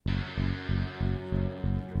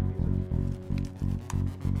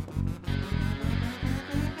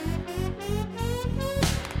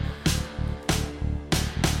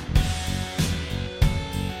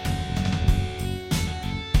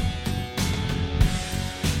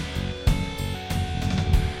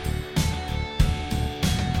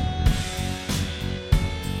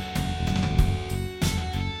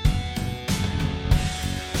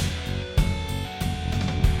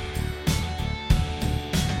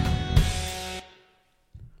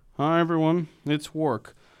Hi, everyone. It's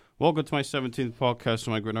Wark. Welcome to my 17th podcast of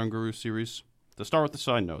my Gridiron Guru series. To start with the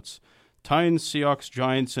side notes, Titans, Seahawks,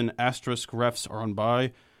 Giants, and Asterisk refs are on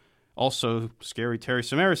bye. Also, Scary Terry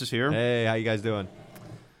Samaras is here. Hey, how you guys doing?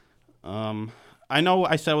 I know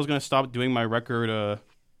I said I was going to stop doing my record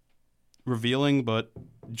revealing, but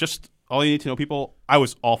just all you need to know, people, I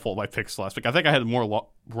was awful at my picks last week. I think I had more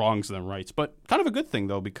wrongs than rights, but kind of a good thing,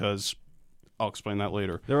 though, because I'll explain that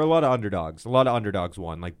later. There were a lot of underdogs. A lot of underdogs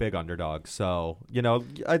won, like big underdogs. So,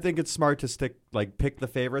 I think it's smart to pick the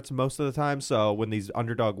favorites most of the time. So when these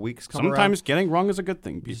underdog weeks come around. Sometimes getting wrong is a good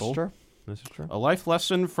thing, people. This is true. A life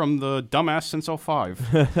lesson from the dumbass since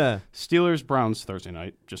 05. Steelers-Browns Thursday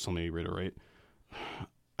night, just let me reiterate.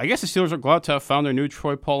 I guess the Steelers are glad to have found their new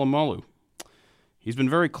Troy Polamalu. He's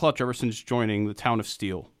been very clutch ever since joining the town of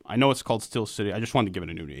Steel. I know it's called Steel City. I just wanted to give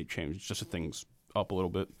it a new name change, just so things up a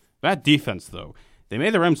little bit. That defense, though, they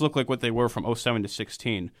made the Rams look like what they were from 07 to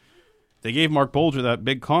 16. They gave Mark Bolger that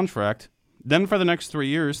big contract. Then for the next 3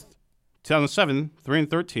 years, 2007,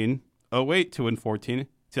 3-13, 08, 2-14,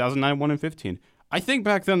 2009, 1-15. I think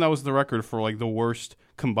back then that was the record for the worst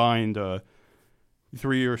combined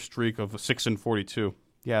 3-year streak of 6-42.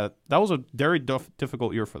 Yeah, that was a very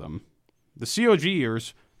difficult year for them. The COG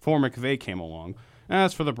years, before McVay came along.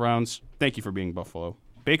 As for the Browns, thank you for being Buffalo.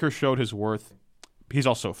 Baker showed his worth. He's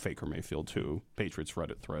also Faker Mayfield, too. Patriots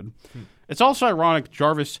Reddit thread. It's also ironic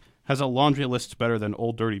Jarvis has a laundry list better than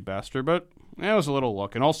Old Dirty Bastard, but it was a little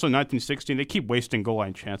luck. And also, in 1916, they keep wasting goal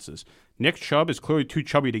line chances. Nick Chubb is clearly too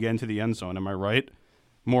chubby to get into the end zone, am I right?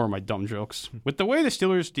 More of my dumb jokes. With the way the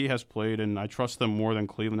Steelers' D has played, and I trust them more than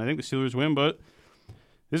Cleveland, I think the Steelers win, but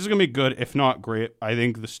this is going to be good, if not great. I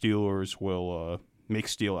think the Steelers will make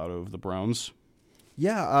steel out of the Browns.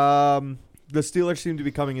 Yeah, the Steelers seem to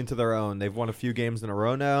be coming into their own. They've won a few games in a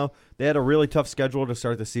row now. They had a really tough schedule to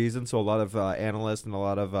start the season, so a lot of analysts and a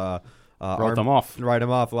lot of write them off. A lot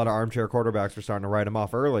of armchair quarterbacks are starting to write them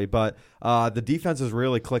off early. But the defense is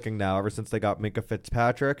really clicking now ever since they got Minkah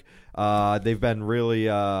Fitzpatrick. They've been really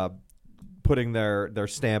putting their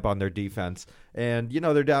stamp on their defense. And,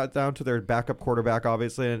 they're down to their backup quarterback,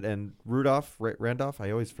 obviously, and Randolph,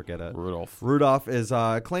 I always forget it. Rudolph is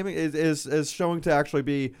claiming is showing to actually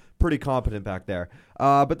be pretty competent back there.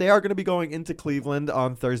 But they are going to be going into Cleveland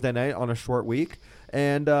on Thursday night on a short week.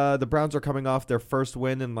 And the Browns are coming off their first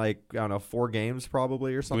win in 4 games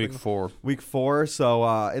probably or something. Week 4. So,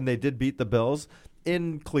 and they did beat the Bills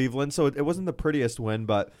in Cleveland. So it wasn't the prettiest win,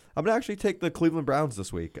 but I'm going to actually take the Cleveland Browns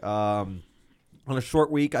this week. On a short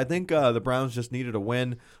week, I think the Browns just needed a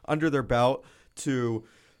win under their belt to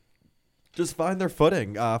just find their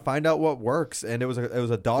footing, find out what works, and it was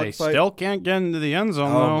a dogfight. They still can't get into the end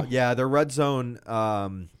zone, though. Yeah, their red zone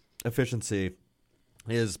efficiency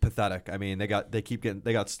is pathetic. I mean, they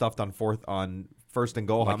got stuffed on first and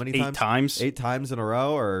goal. How many times? 8 times. 8 times in a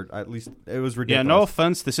row, or at least it was ridiculous. Yeah, no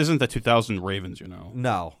offense, this isn't the 2000 Ravens,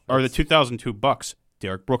 No, or the 2002 Bucks.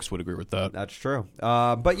 Derek Brooks would agree with that. That's true.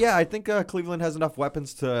 But yeah, I think Cleveland has enough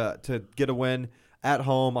weapons to get a win at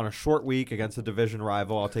home on a short week against a division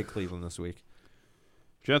rival. I'll take Cleveland this week.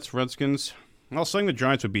 Jets, Redskins. Well, saying the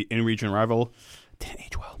Giants would be in-region rival didn't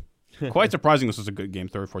age well. Quite surprising this was a good game,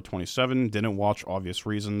 34-27. Didn't watch, obvious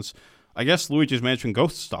reasons. I guess Luigi's Mansion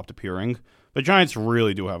ghosts stopped appearing. The Giants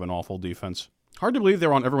really do have an awful defense. Hard to believe they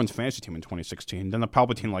were on everyone's fantasy team in 2016. Then the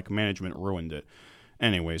Palpatine-like management ruined it.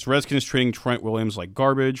 Anyways, Redskins treating Trent Williams like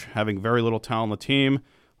garbage, having very little talent on the team,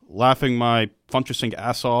 laughing my Funchessing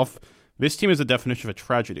ass off. This team is the definition of a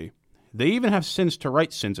tragedy. They even have sins to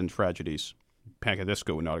right sins and tragedies.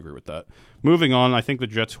 Pancadisco would not agree with that. Moving on, I think the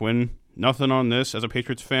Jets win. Nothing on this. As a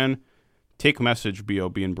Patriots fan, take message,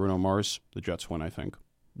 B.O.B. and Bruno Mars. The Jets win, I think.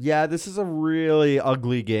 Yeah, this is a really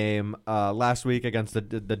ugly game. Last week against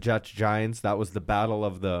the Jets-Giants, that was the battle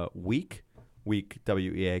of the week. WEAK.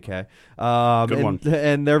 Good one.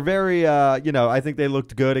 And they're very, I think they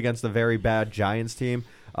looked good against a very bad Giants team.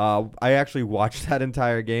 I actually watched that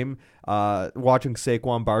entire game, watching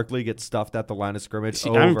Saquon Barkley get stuffed at the line of scrimmage.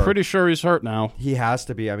 I'm pretty sure he's hurt now. He has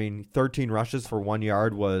to be. I mean, 13 rushes for 1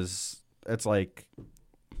 yard it's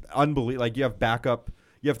unbelievable. You have backup.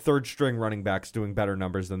 You have third-string running backs doing better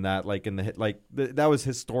numbers than that. That was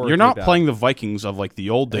historically. You're not bad. playing the Vikings of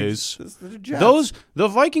the old days. The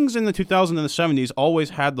Vikings in the 2000s and the 70s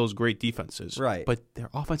always had those great defenses, right? But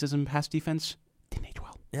their offenses and pass defense didn't age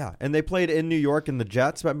well. Yeah, and they played in New York in the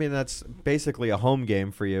Jets. But I mean, that's basically a home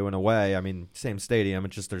game for you in a way. I mean, same stadium.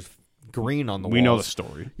 It's just there's green on the walls. We know the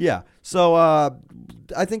story. Yeah. So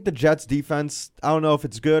I think the Jets defense, I don't know if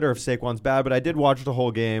it's good or if Saquon's bad, but I did watch the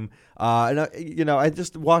whole game.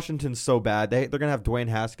 Washington's so bad. They're going to have Dwayne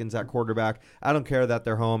Haskins at quarterback. I don't care that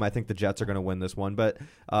they're home. I think the Jets are going to win this one, but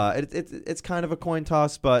it's kind of a coin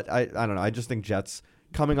toss, but I don't know. I just think Jets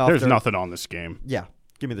coming off. There's nothing on this game. Yeah.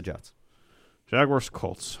 Give me the Jets. Jaguars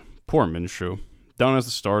Colts. Poor Minshew. Done as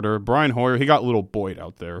the starter. Brian Hoyer, he got little Boyd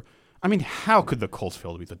out there. I mean, how could the Colts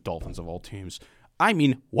fail to beat the Dolphins of all teams? I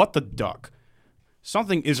mean, what the duck?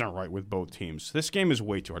 Something isn't right with both teams. This game is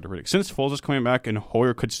way too hard to predict. Since Foles is coming back and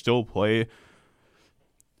Hoyer could still play,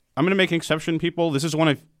 I'm going to make an exception, people. This is one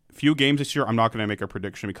of few games this year I'm not going to make a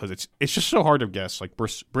prediction because it's just so hard to guess. Like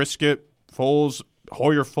Brisket, Foles,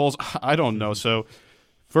 Hoyer, Foles, I don't know. So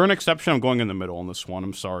for an exception, I'm going in the middle on this one.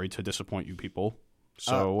 I'm sorry to disappoint you people.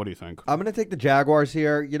 So what do you think? I'm going to take the Jaguars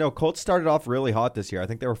here. Colts started off really hot this year. I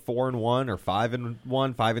think they were 4-1 or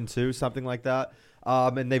 5-1, 5-2, something like that.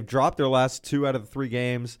 And they've dropped their last 2 out of the 3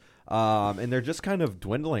 games. And they're just kind of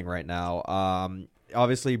dwindling right now.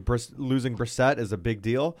 Obviously, losing Brissett is a big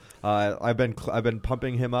deal. I've been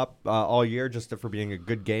pumping him up all year just for being a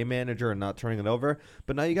good game manager and not turning it over.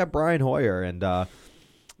 But now you got Brian Hoyer, and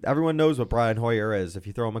everyone knows what Brian Hoyer is. If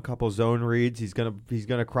you throw him a couple zone reads, he's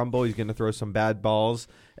gonna crumble. He's gonna throw some bad balls,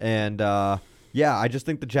 and I just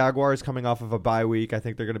think the Jaguars coming off of a bye week. I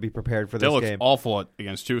think they're gonna be prepared for this game. They looked awful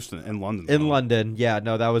against Houston in London. London, yeah,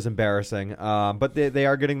 no, that was embarrassing. But they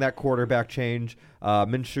are getting that quarterback change.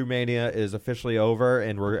 Minshew mania is officially over,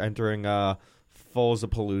 and we're entering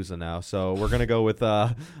Foles-a-palooza now. So we're gonna go with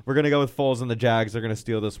Foles and the Jags. They're gonna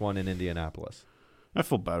steal this one in Indianapolis. I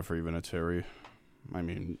feel bad for Vinatieri. I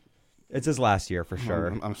mean, it's his last year for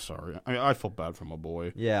sure. I'm sorry. I feel bad for my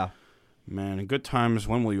boy. Yeah. Man, in good times,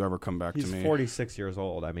 when will you ever come back to me? He's 46 years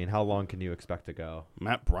old. I mean, how long can you expect to go?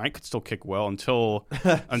 Matt Bryant could still kick well until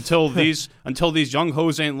these young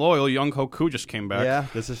hoes ain't loyal. Young Hoku just came back. Yeah,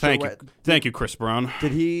 this is Thank you, Chris Brown.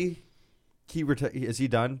 Did he is he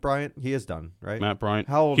done, Bryant? He is done, right? Matt Bryant.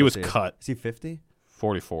 How old he is was cut. Is he 50?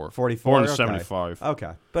 44. 44? Born in 75.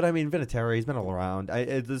 Okay. But, I mean, Vinatieri, he's been around.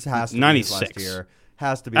 This has to 96. be his last year.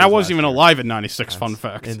 Has to be. I wasn't even alive in 96, fun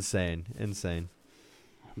fact. Insane.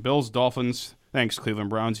 Bills, Dolphins. Thanks, Cleveland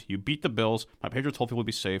Browns. You beat the Bills. My Patriots hopefully will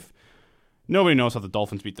be safe. Nobody knows how the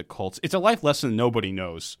Dolphins beat the Colts. It's a life lesson nobody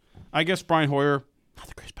knows. I guess Brian Hoyer, not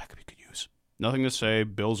the greatest backup you could use. Nothing to say.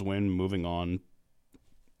 Bills win. Moving on.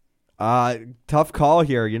 Tough call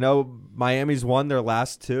here. Miami's won their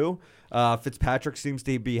last 2. Fitzpatrick seems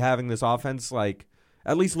to be having this offense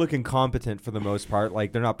at least looking competent for the most part.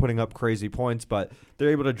 Like, they're not putting up crazy points, but they're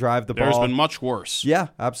able to drive the ball. There's been much worse. Yeah,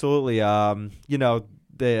 absolutely.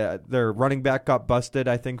 Their running back got busted,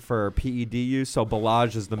 I think, for PED use, so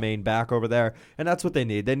Balaj is the main back over there, and that's what they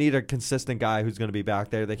need. They need a consistent guy who's going to be back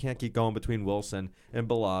there. They can't keep going between Wilson and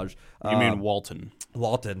Balaj. You mean Walton?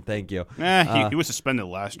 Walton, thank you. He was suspended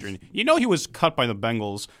last year. He was cut by the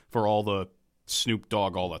Bengals for all the Snoop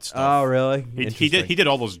Dogg, all that stuff. Oh, really? He did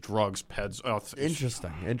all those drugs, peds. Oh,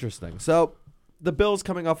 Interesting. So the Bills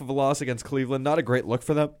coming off of a loss against Cleveland, not a great look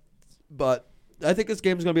for them, but I think this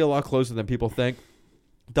game is going to be a lot closer than people think.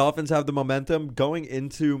 Dolphins have the momentum going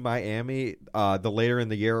into Miami the later in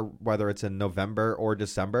the year, whether it's in November or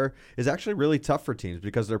December, is actually really tough for teams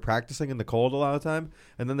because they're practicing in the cold a lot of time,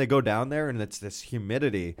 and then they go down there and it's this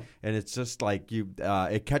humidity, and it's just like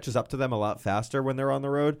it catches up to them a lot faster when they're on the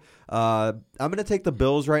road. I'm going to take the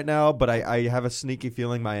Bills right now, but I have a sneaky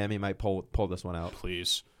feeling Miami might pull this one out.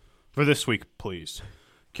 Please. For this week, please.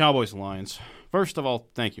 Cowboys, Lions. First of all,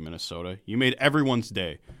 thank you, Minnesota. You made everyone's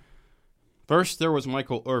day. First, there was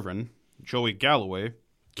Michael Irvin, Joey Galloway,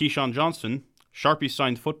 Keyshawn Johnson, Sharpie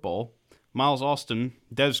Signed Football, Miles Austin,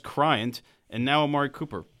 Dez Bryant, and now Amari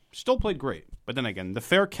Cooper. Still played great. But then again, the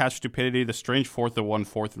fair catch stupidity, the strange 4th and 1,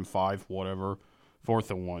 4th and 5, whatever. 4th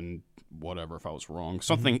and 1, whatever, if I was wrong.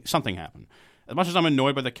 Something happened. As much as I'm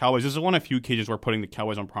annoyed by the Cowboys, this is one of the few occasions where putting the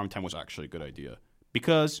Cowboys on primetime was actually a good idea.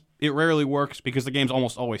 Because it rarely works, because the games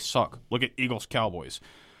almost always suck. Look at Eagles-Cowboys.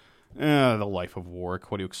 The life of Warwick.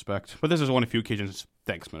 What do you expect? But this is one of the few occasions.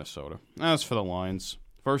 Thanks, Minnesota. As for the Lions,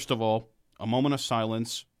 first of all, a moment of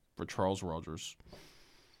silence for Charles Rogers.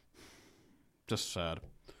 Just sad.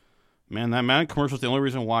 Man, that Madden commercial is the only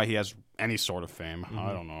reason why he has any sort of fame. Mm-hmm.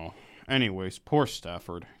 I don't know. Anyways, poor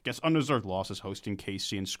Stafford. Gets undeserved losses hosting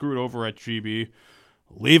KC and screwed over at GB.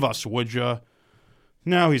 Leave us, would ya?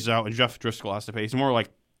 Now he's out, and Jeff Driscoll has to pay. He's more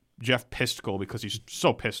like Jeff Pistol because he's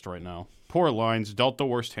so pissed right now. Poor Lions, dealt the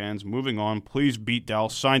worst hands. Moving on, please beat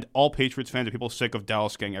Dallas. Signed all Patriots fans and people sick of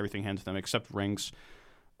Dallas getting everything handed to them except rings.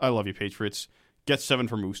 I love you, Patriots. Get 7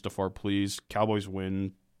 for Mustafar, please. Cowboys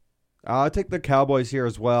win. I'll take the Cowboys here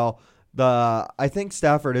as well. I think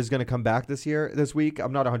Stafford is going to come back this week.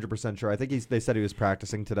 I'm not 100% sure. I think they said he was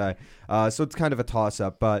practicing today. So it's kind of a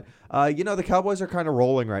toss-up. But, the Cowboys are kind of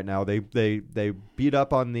rolling right now. They beat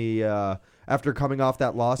up on the after coming off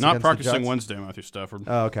that loss Not against the practicing Jets. Wednesday, Matthew Stafford.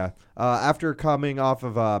 Oh, okay. After coming off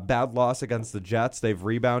of a bad loss against the Jets, they've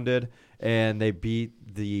rebounded, and they beat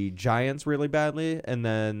the Giants really badly. And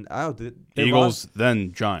then, they Eagles, lost,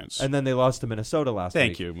 then Giants. and then they lost to Minnesota last week.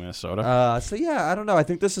 Thank you, Minnesota. So yeah, I don't know. I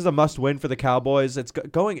think this is a must-win for the Cowboys. It's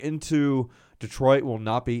going into Detroit will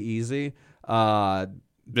not be easy.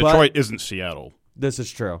 Detroit isn't Seattle. This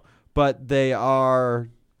is true, but they are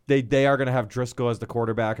going to have Driscoll as the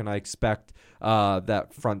quarterback, and I expect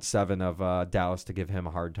that front seven of Dallas to give him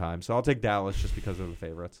a hard time. So I'll take Dallas just because of the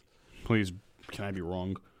favorites. Please, can I be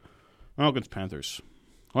wrong? Well, against Panthers.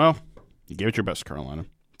 Well, you gave it your best, Carolina.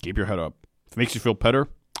 Keep your head up. If it makes you feel better,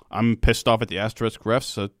 I'm pissed off at the asterisk refs,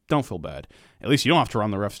 so don't feel bad. At least you don't have to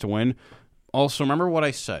run the refs to win. Also, remember what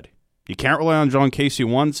I said. You can't rely on John Casey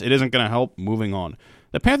once. It isn't going to help. Moving on.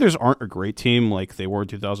 The Panthers aren't a great team like they were in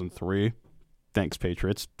 2003. Thanks,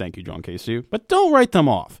 Patriots. Thank you, John Casey. But don't write them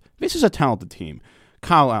off. This is a talented team.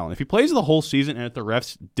 Kyle Allen, if he plays the whole season and if the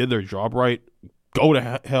refs did their job right, go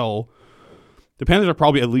to hell. The Panthers are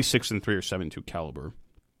probably at least 6-3 or 7-2 caliber.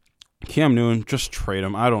 Cam Newton, just trade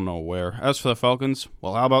him. I don't know where. As for the Falcons,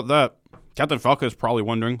 well, how about that? Captain Falcon is probably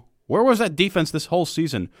wondering, where was that defense this whole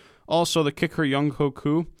season? Also, the kicker Younghoe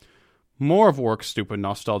Koo. More of Warwick's stupid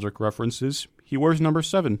nostalgic references. He wears number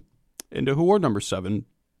 7. And who wore number 7?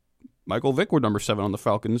 Michael Vick wore number 7 on the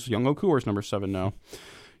Falcons. Younghoe Koo wears number 7 now.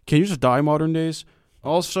 Can you just die modern days?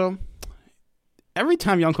 Also, every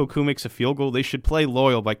time Younghoe Koo makes a field goal, they should play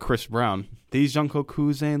Loyal by Chris Brown. These Younghoe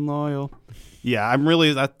Koos ain't loyal. Yeah, I'm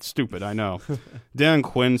really that stupid, I know. Dan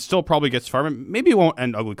Quinn still probably gets fired. Maybe it won't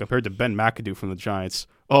end ugly compared to Ben McAdoo from the Giants.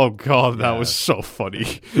 Oh, God, that was so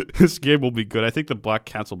funny. This game will be good. I think the Black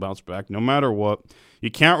Cats will bounce back no matter what.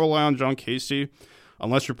 You can't rely on John Casey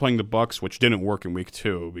unless you're playing the Bucs, which didn't work in week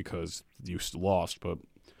 2 because you lost. But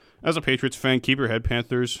as a Patriots fan, keep your head,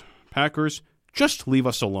 Panthers. Packers, just leave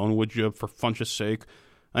us alone, would you, for fun's sake?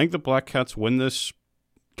 I think the Black Cats win this.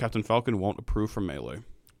 Captain Falcon won't approve from Melee.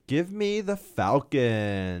 Give me the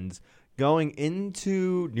Falcons. Going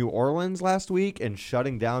into New Orleans last week and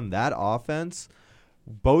shutting down that offense.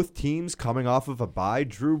 Both teams coming off of a bye.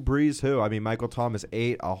 Drew Brees, Michael Thomas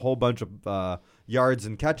ate a whole bunch of yards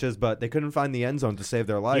and catches, but they couldn't find the end zone to save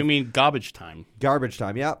their life. You mean garbage time? Garbage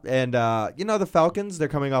time, yeah. And, the Falcons, they're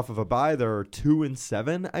coming off of a bye. They're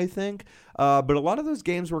 2-7, I think. But a lot of those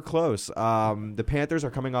games were close. The Panthers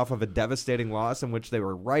are coming off of a devastating loss in which they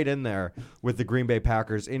were right in there with the Green Bay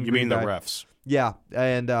Packers in You Green mean Bay. the refs? Yeah,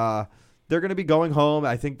 and they're going to be going home.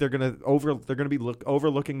 I think they're going to be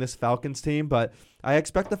overlooking this Falcons team, but I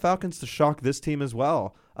expect the Falcons to shock this team as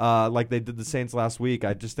well, like they did the Saints last week.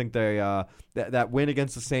 I just think they that win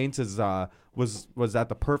against the Saints was at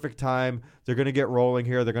the perfect time. They're going to get rolling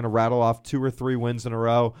here. They're going to rattle off 2 or 3 wins in a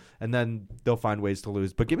row, and then they'll find ways to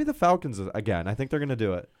lose. But give me the Falcons again. I think they're going to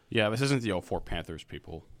do it. Yeah, this isn't the 04 Panthers,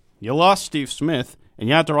 people. You lost Steve Smith, and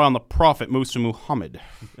you had to rely on the prophet Musa Muhammad.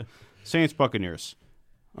 Saints Buccaneers.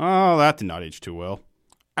 Oh, that did not age too well.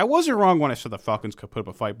 I wasn't wrong when I said the Falcons could put up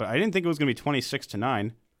a fight, but I didn't think it was going to be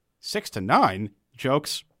 26-9. 6-9?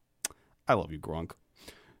 Jokes. I love you, Gronk.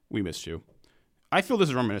 We missed you. I feel this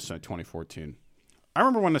is reminiscent of 2014. I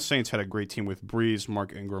remember when the Saints had a great team with Breeze,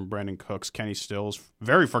 Mark Ingram, Brandon Cooks, Kenny Stills,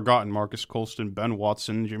 very forgotten Marcus Colston, Ben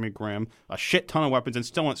Watson, Jimmy Graham, a shit ton of weapons, and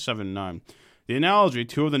still went 7-9. The analogy,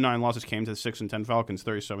 2 of the 9 losses came to the 6-10 Falcons,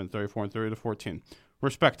 37, 34, and 30-14.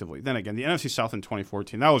 Respectively. Then again, the NFC South in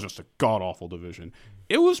 2014, that was just a god-awful division.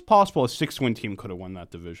 It was possible a 6-win team could have won that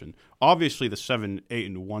division. Obviously, the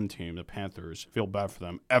 7-8-1 team, the Panthers, feel bad for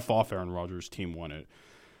them. F off Aaron Rodgers' team won it.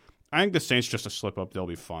 I think the Saints just a slip-up. They'll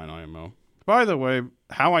be fine, IMO. By the way,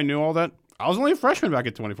 how I knew all that, I was only a freshman back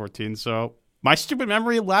in 2014, so my stupid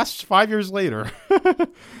memory lasts 5 years later.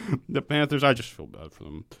 The Panthers, I just feel bad for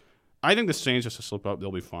them. I think the Saints just a slip-up.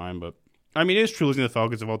 They'll be fine, but I mean, it is true losing the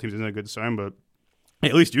Falcons of all teams isn't a good sign, but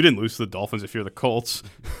at least you didn't lose to the Dolphins if you're the Colts,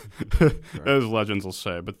 as legends will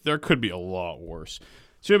say. But there could be a lot worse.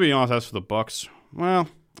 So to be honest, as for the Bucs, well,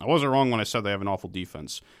 I wasn't wrong when I said they have an awful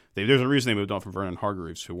defense. There's a reason they moved on from Vernon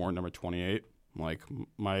Hargreaves, who wore number 28. Like,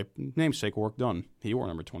 my namesake work done. He wore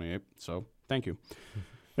number 28, so thank you.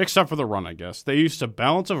 Except for the run, I guess. They used a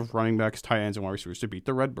balance of running backs, tight ends, and wide receivers to beat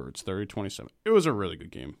the Redbirds, 30-27. It was a really good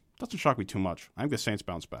game. Doesn't shock me too much. I think the Saints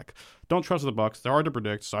bounce back. Don't trust the Bucs. They're hard to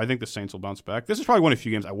predict, so I think the Saints will bounce back. This is probably one of the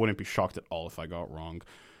few games I wouldn't be shocked at all if I got wrong.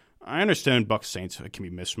 I understand Bucs-Saints can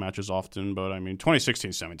be mismatches often, but I mean,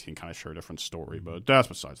 2016-17 kind of share a different story, but that's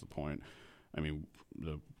besides the point. I mean,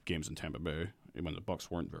 the games in Tampa Bay when the Bucs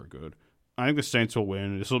weren't very good. I think the Saints will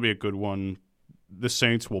win. This will be a good one. The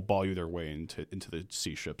Saints will ball you their way into the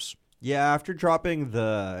sea ships. Yeah, after dropping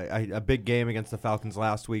a big game against the Falcons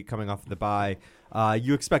last week, coming off the bye,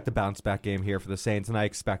 you expect a bounce back game here for the Saints, and I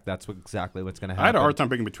expect that's exactly what's going to happen. I had a hard time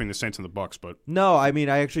picking between the Saints and the Bucs, but no, I mean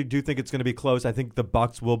I actually do think it's going to be close. I think the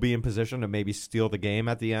Bucs will be in position to maybe steal the game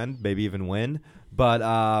at the end, maybe even win. But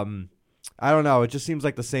I don't know. It just seems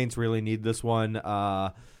like the Saints really need this one.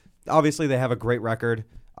 Obviously, they have a great record,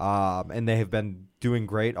 and they have been doing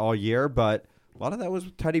great all year. But a lot of that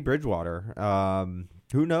was Teddy Bridgewater.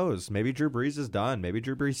 Who knows? Maybe Drew Brees is done. Maybe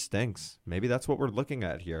Drew Brees stinks. Maybe that's what we're looking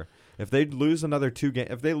at here. If they lose another 2 games,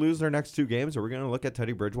 if they lose their next 2 games, are we going to look at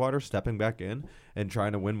Teddy Bridgewater stepping back in and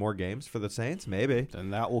trying to win more games for the Saints? Maybe. Then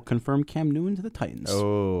that will confirm Cam Newton to the Titans.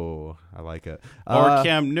 Oh, I like it. Or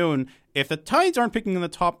Cam Newton. If the Titans aren't picking in the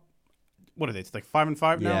top, what are they? It's like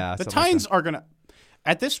 5-5 now. Yeah, the Titans are gonna.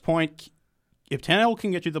 At this point, if Tannehill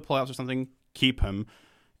can get you the playoffs or something, keep him.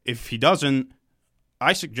 If he doesn't,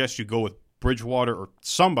 I suggest you go with Bridgewater or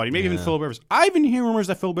somebody, maybe even Phillip Rivers. I've been hearing rumors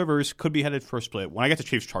that Phillip Rivers could be headed for a split. When I get to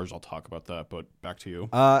Chiefs Chargers, I'll talk about that. But back to you.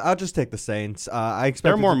 I'll just take the Saints. I expect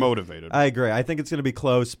they're more motivated. I agree. I think it's going to be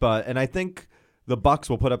close, and I think the Bucs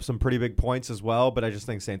will put up some pretty big points as well. But I just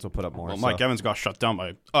think Saints will put up more. Well, Mike Evans got shut down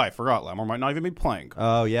by. Oh, I forgot. Lamar might not even be playing.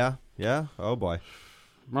 Oh yeah. Oh boy.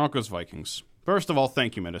 Broncos Vikings. First of all,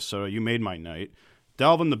 thank you, Minnesota. You made my night.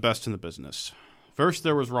 Dalvin, the best in the business. First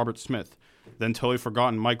there was Robert Smith, then totally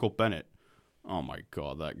forgotten Michael Bennett. Oh my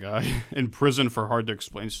God, that guy. In prison for hard to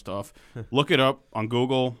explain stuff. Look it up on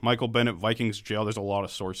Google. Michael Bennett, Vikings jail. There's a lot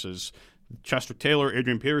of sources. Chester Taylor,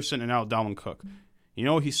 Adrian Peterson, and now Dalvin Cook. You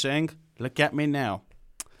know what he's saying? Look at me now.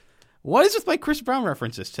 What is with my Chris Brown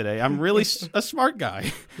references today? I'm really a smart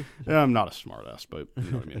guy. I'm not a smart ass, but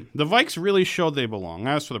you know what I mean. The Vikes really showed they belong.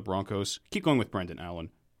 As for the Broncos, keep going with Brandon Allen.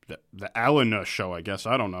 The Allen show, I guess.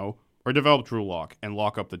 I don't know. Or develop Drew Lock and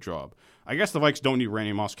lock up the job. I guess the Vikes don't need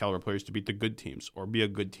Randy Moss caliber players to beat the good teams or be a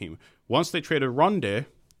good team. Once they traded Runde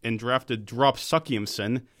and drafted Drop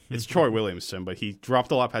Suckiemson, it's Troy Williamson, but he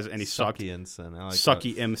dropped a lot past any Suckiemson. I like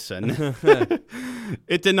Suckiemson.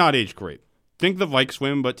 It did not age great. Think the Vikes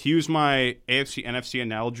win, but to use my AFC NFC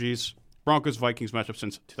analogies, Broncos Vikings matchup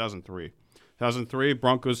since 2003. 2003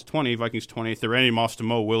 Broncos 20, Vikings 20. If they're Randy Moss to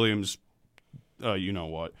Mo Williams, you know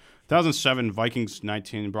what. 2007, Vikings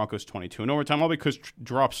 19, Broncos 22. In overtime, all because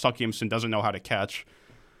Drop Suckiemson doesn't know how to catch.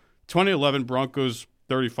 2011, Broncos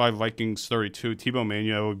 35, Vikings 32. Tebow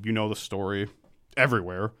Mania, you know the story.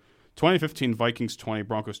 Everywhere. 2015, Vikings 20,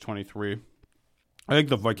 Broncos 23. I think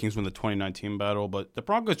the Vikings win the 2019 battle, but the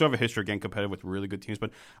Broncos do have a history of getting competitive with really good teams,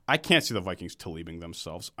 but I can't see the Vikings Talibing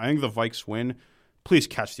themselves. I think the Vikes win. Please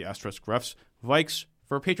catch the asterisk refs. Vikes,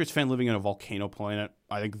 for a Patriots fan living in a volcano planet,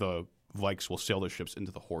 I think the Vikes will sail their ships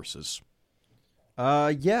into the horses.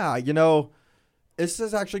 Yeah, this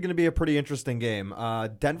is actually going to be a pretty interesting game.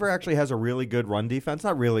 Denver actually has a really good run defense.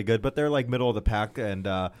 Not really good, but they're like middle of the pack. And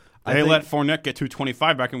they let Fournette get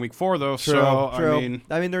 225 back in week 4, though. True.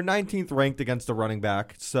 I mean, they're 19th ranked against the running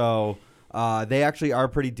back. So they actually are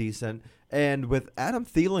pretty decent. And with Adam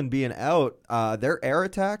Thielen being out, their air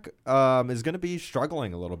attack is going to be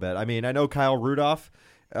struggling a little bit. I mean, I know Kyle Rudolph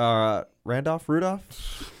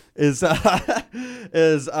is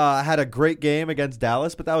had a great game against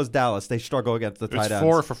Dallas, but that was Dallas. They struggle against the tight ends.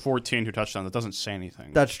 4 for 14, 2 touchdowns. That doesn't say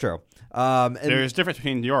anything. That's true. There's a difference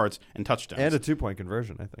between yards and touchdowns. And a 2-point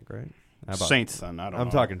conversion, I think, right? Saints, then. I don't know.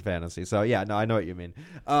 I'm talking fantasy. So, yeah, no, I know what you mean.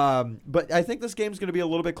 But I think this game's going to be a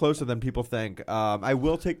little bit closer than people think. I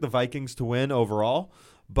will take the Vikings to win overall,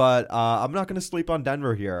 but I'm not going to sleep on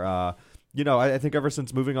Denver here. I think ever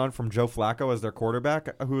since moving on from Joe Flacco as their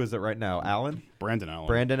quarterback, who is it right now? Brandon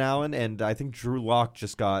Allen. And I think Drew Lock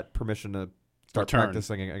just got permission to start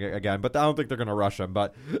practicing again. But I don't think they're going to rush him.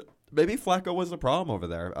 But maybe Flacco was the problem over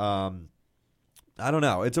there. I don't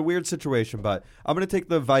know. It's a weird situation, but I'm going to take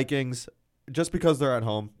the Vikings just because they're at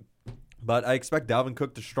home. But I expect Dalvin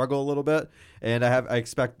Cook to struggle a little bit, and I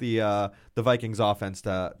expect the Vikings offense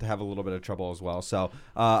to have a little bit of trouble as well. So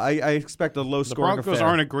I expect a low scoring affair. The Broncos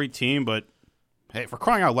aren't a great team, but hey, for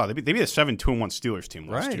crying out loud, they beat a 7-2-1 Steelers team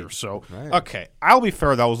last year. So okay, I'll be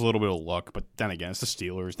fair, that was a little bit of luck, but then again, it's the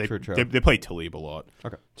Steelers. They play Talib a lot.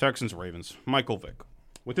 Okay, Texans Ravens. Michael Vick,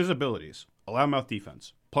 with his abilities, a loudmouth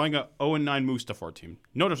defense, playing a 0-9 Mustafar team.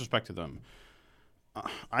 No disrespect to them.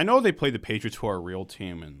 I know they play the Patriots, who are a real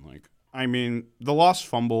team, and I mean, the lost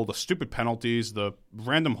fumble, the stupid penalties, the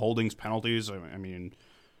random holdings penalties. I mean,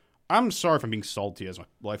 I'm sorry if I'm being salty as a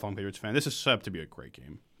lifelong Patriots fan. This is set up to be a great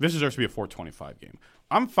game. This deserves to be a 425 game.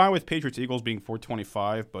 I'm fine with Patriots-Eagles being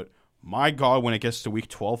 425, but my God, when it gets to week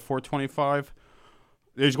 12, 425,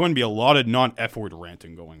 there's going to be a lot of non-F word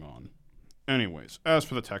ranting going on. Anyways, as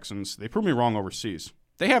for the Texans, they proved me wrong overseas.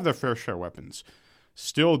 They have their fair share of weapons.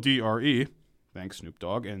 Still DRE, thanks Snoop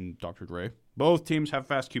Dogg and Dr. Dre. Both teams have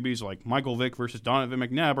fast QBs like Michael Vick versus Donovan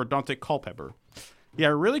McNabb or Dante Culpepper. Yeah,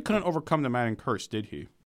 really couldn't overcome the Madden curse, did he?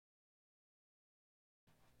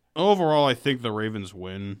 Overall, I think the Ravens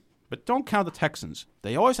win, but don't count the Texans.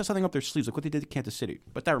 They always have something up their sleeves, like what they did to Kansas City,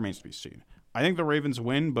 but that remains to be seen. I think the Ravens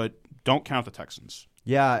win, but don't count the Texans.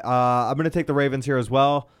 Yeah, I'm going to take the Ravens here as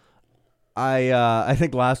well. I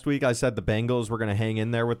think last week I said the Bengals were going to hang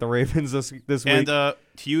in there with the Ravens this week. And to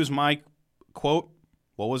use my quote,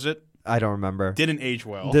 what was it? I don't remember. Didn't age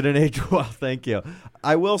well. Didn't age well, thank you.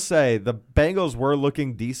 I will say the Bengals were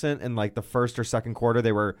looking decent in like the first or second quarter.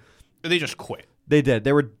 They just quit. They did.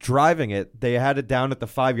 They were driving it. They had it down at the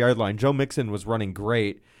 5-yard line. Joe Mixon was running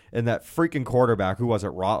great. And that freaking quarterback, who was it?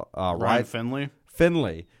 Ryan Finley?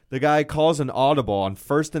 Finley. The guy calls an audible on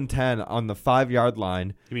 1st and 10 on the 5-yard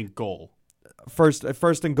line. You mean goal? First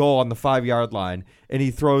and goal on the 5-yard line. And he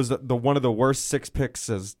throws the one of the worst 6 picks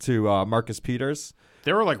to Marcus Peters.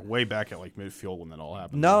 They were like way back at like midfield when that all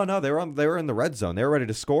happened. No, they were in the red zone. They were ready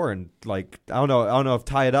to score and like I don't know if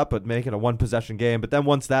tie it up, but make it a 1-possession game. But then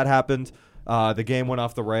once that happened, the game went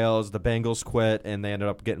off the rails. The Bengals quit and they ended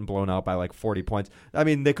up getting blown out by like 40 points. I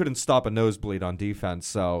mean, they couldn't stop a nosebleed on defense.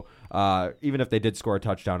 So even if they did score a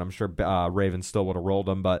touchdown, I'm sure Ravens still would have rolled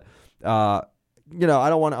them. But I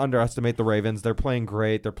don't want to underestimate the Ravens. They're playing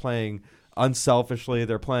great. They're playing unselfishly.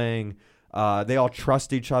 They're playing. They all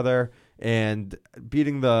trust each other. And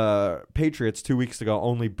beating the Patriots 2 weeks ago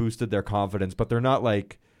only boosted their confidence, but they're not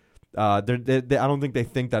like I don't think they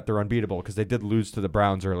think that they're unbeatable because they did lose to the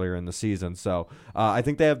Browns earlier in the season. So I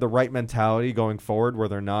think they have the right mentality going forward where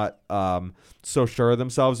they're not so sure of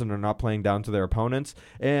themselves and they're not playing down to their opponents.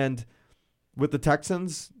 And with the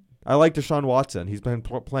Texans, I like Deshaun Watson. He's been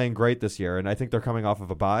playing great this year, and I think they're coming off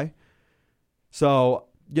of a bye. So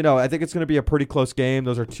I think it's going to be a pretty close game.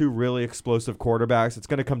 Those are two really explosive quarterbacks. It's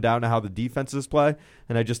going to come down to how the defenses play,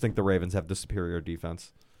 and I just think the Ravens have the superior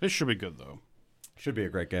defense. This should be good, though. Should be a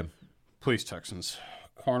great game. Please, Texans.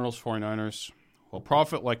 Cardinals, 49ers. Well,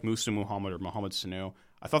 prophet like Musa Muhammad or Mohamed Sanu.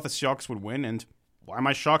 I thought the Seahawks would win, and why am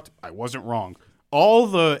I shocked? I wasn't wrong. All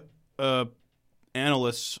the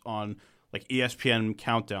analysts on like ESPN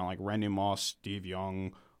Countdown, like Randy Moss, Steve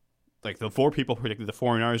Young, like the 4 people predicted the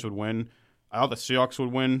 49ers would win. I thought the Seahawks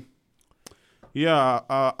would win. Yeah,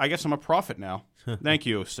 I guess I'm a prophet now. Thank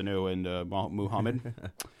you, Sanu and Muhammad.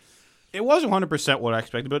 It wasn't 100% what I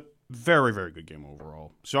expected, but very, very good game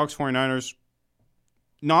overall. Seahawks 49ers,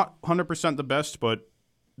 not 100% the best, but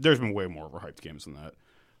there's been way more overhyped games than that.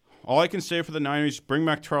 All I can say for the Niners, bring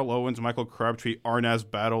back Terrell Owens, Michael Crabtree, Arnaz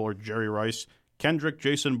Battle, or Jerry Rice, Kendrick,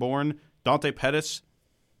 Jason Bourne, Dante Pettis.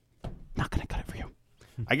 Not going to cut it for you.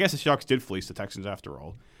 I guess the Seahawks did fleece the Texans after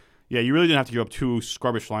all. Yeah, you really didn't have to give up 2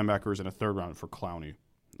 scrubbish linebackers in a third round for Clowney.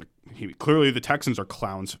 Clearly, the Texans are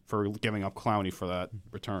clowns for giving up Clowney for that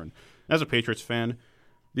return. As a Patriots fan,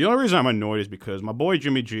 the only reason I'm annoyed is because my boy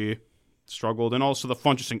Jimmy G struggled, and also the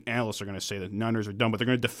fun-chasing analysts are going to say that Niners are done, but they're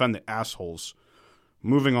going to defend the assholes.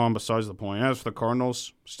 Moving on, besides the point. As for the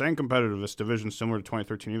Cardinals, staying competitive in this division similar to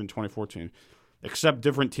 2013, even 2014, except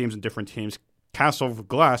different teams and different teams, Castle of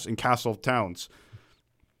Glass and Castle of Towns.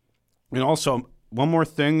 And also, one more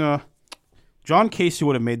thing, John Casey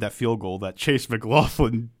would have made that field goal that Chase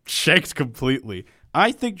McLaughlin shanked completely.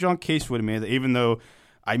 I think John Casey would have made that, even though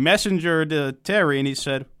I messengered Terry and he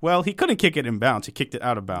said, well, he couldn't kick it in bounds. He kicked it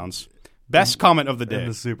out of bounds. Best comment of the day. In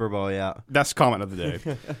the Super Bowl, yeah. Best comment of the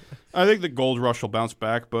day. I think the Gold Rush will bounce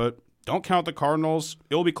back, but don't count the Cardinals.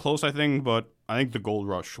 It'll be close, I think, but I think the Gold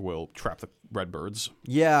Rush will trap the Redbirds.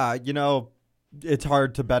 Yeah, it's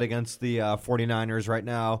hard to bet against the 49ers right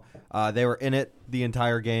now. They were in it the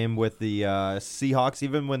entire game with the Seahawks.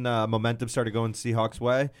 Even when the momentum started going Seahawks'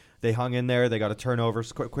 way, they hung in there. They got a turnover,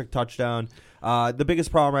 quick touchdown. The biggest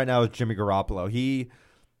problem right now is Jimmy Garoppolo. He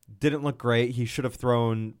didn't look great. He should have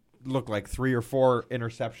looked like 3 or 4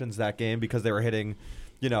 interceptions that game because they were hitting,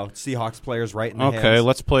 Seahawks players right in the hands. Okay,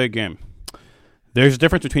 let's play a game. There's a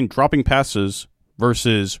difference between dropping passes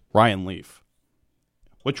versus Ryan Leaf.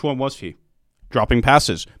 Which one was he? Dropping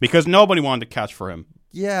passes, because nobody wanted to catch for him.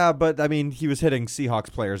 Yeah, but, he was hitting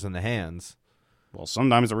Seahawks players in the hands. Well,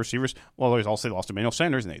 sometimes the receivers, there's also they lost Emmanuel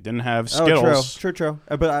Sanders, and they didn't have Skittles. Oh, true.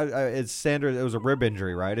 But it's Sanders. It was a rib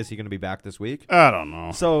injury, right? Is he going to be back this week? I don't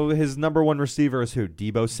know. So his number 1 receiver is who?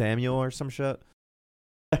 Deebo Samuel or some shit?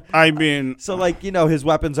 So, his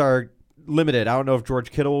weapons are limited. I don't know if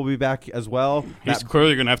George Kittle will be back as well. He's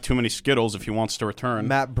clearly going to have too many Skittles if he wants to return.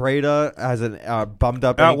 Matt Breida has a bummed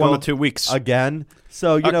up About ankle 1 to 2 weeks. again.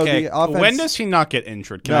 So, you know, the offense... When does he not get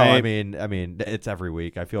injured? I mean, it's every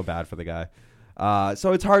week. I feel bad for the guy.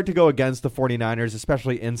 So it's hard to go against the 49ers,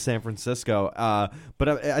 especially in San Francisco.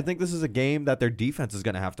 But I think this is a game that their defense is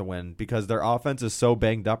going to have to win because their offense is so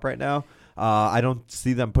banged up right now. I don't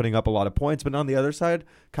see them putting up a lot of points. But on the other side,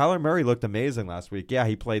 Kyler Murray looked amazing last week. Yeah,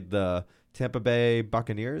 he played the Tampa Bay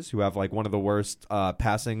Buccaneers, who have like one of the worst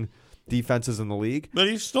passing defenses in the league. But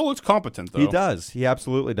he still looks competent, though. He does. He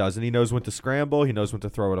absolutely does. And he knows when to scramble. He knows when to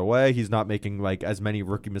throw it away. He's not making like as many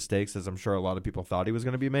rookie mistakes as I'm sure a lot of people thought he was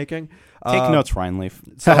going to be making. Take notes, Ryan Leaf.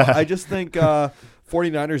 So I just think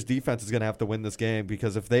 49ers defense is going to have to win this game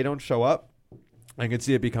because if they don't show up, I can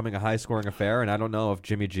see it becoming a high-scoring affair, and I don't know if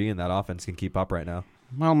Jimmy G and that offense can keep up right now.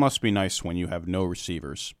 Well, must be nice when you have no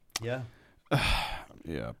receivers. Yeah.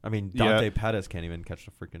 Yeah. I mean, Dante Pettis can't even catch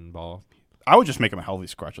the freaking ball. I would just make him a healthy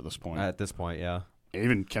scratch at this point. At this point, yeah.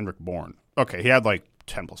 Even Kendrick Bourne. Okay, he had like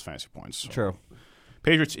 10-plus fantasy points. So. True.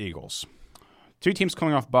 Patriots-Eagles. 2 teams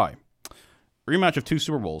coming off bye. Rematch of 2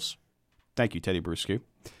 Super Bowls. Thank you, Teddy Bruschi.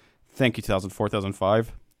 Thank you, 2004,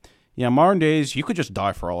 2005. Yeah, modern days, you could just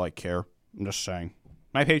die for all I care. I'm just saying.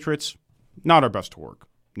 My Patriots, not our best to work.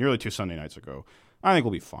 Nearly 2 Sunday nights ago. I think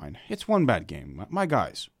we'll be fine. It's one bad game. My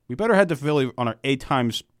guys, we better head to Philly on our 8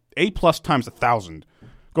 plus times 1,000.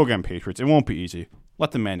 Go get 'em, Patriots. It won't be easy.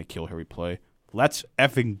 Let the man to kill Harry play. Let's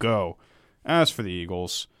effing go. As for the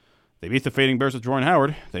Eagles, they beat the fading Bears with Jordan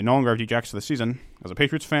Howard. They no longer have D-Jax for the season. As a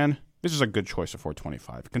Patriots fan, this is a good choice of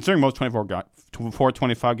 425. Considering most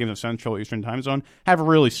 425 games of Central Eastern Time Zone have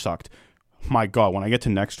really sucked. My God, when I get to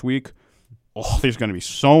next week, there's going to be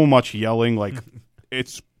so much yelling. Like,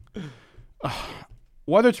 it's...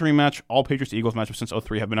 whether it's a rematch, all Patriots-Eagles matchups since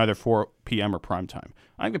 2003 have been either 4 p.m. or prime time.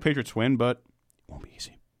 I think the Patriots win, but it won't be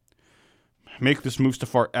easy. Make this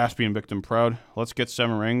Mustapha Aspian victim proud. Let's get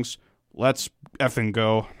 7 rings. Let's effing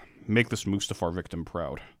go. Make this Mustapha victim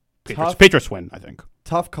proud. Patriots win, I think.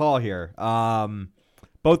 Tough call here.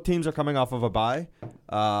 Both teams are coming off of a bye.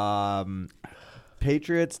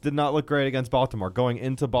 Patriots did not look great against Baltimore. Going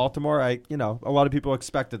into Baltimore, a lot of people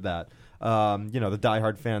expected that. The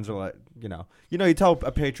diehard fans are like, you tell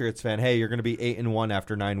a Patriots fan, hey, you're going to be 8-1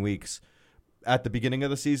 after 9 weeks. At the beginning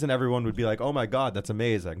of the season, everyone would be like, oh my God, that's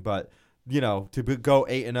amazing. But, to go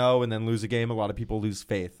 8-0 and then lose a game, a lot of people lose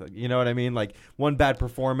faith. You know what I mean? Like one bad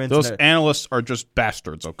performance. Those analysts are just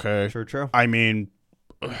bastards, okay? True. I mean,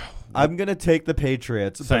 I'm going to take the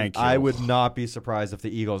Patriots. Thank you. I would not be surprised if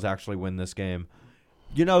the Eagles actually win this game.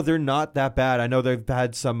 They're not that bad. I know they've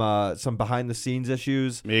had some behind-the-scenes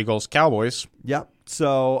issues. Eagles, Cowboys. Yep.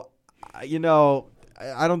 So, I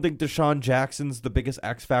don't think Deshaun Jackson's the biggest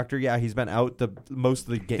X factor. Yeah, he's been out most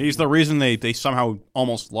of the game. He's the reason they somehow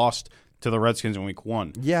almost lost to the Redskins in Week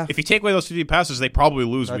 1. Yeah. If you take away those 50 passes, they probably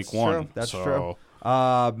lose Week 1. That's true.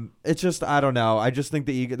 It's just, I don't know. I just think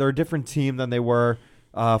they're a different team than they were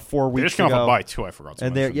 4 weeks ago. They just came off a bye, too, I forgot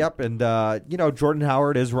to mention. And Jordan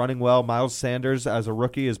Howard is running well. Miles Sanders, as a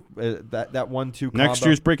rookie, is that 1-2 combo. Next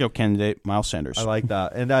year's breakout candidate, Miles Sanders. I like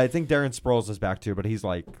that. And I think Darren Sproles is back, too, but he's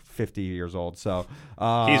like 50 years old. So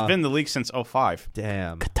he's been in the league since 2005.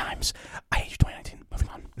 Damn. Good times. I hate you, 2019. Moving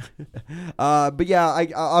on. But yeah,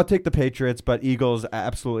 I'll take the Patriots, but Eagles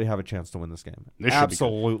absolutely have a chance to win this game.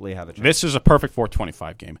 Absolutely have a chance. This is a perfect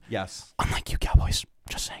 425 game. Yes. Unlike you, Cowboys.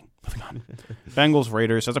 Just saying. Moving on. Bengals,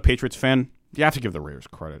 Raiders. As a Patriots fan, you have to give the Raiders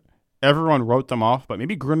credit. Everyone wrote them off, but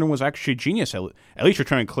maybe Gruden was actually a genius. At least you're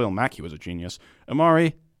trying to Khalil Mack, he was a genius.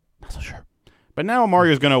 Amari, not so sure. But now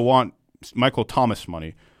Amari is going to want Michael Thomas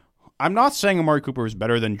money. I'm not saying Amari Cooper is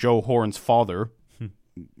better than Joe Horn's father.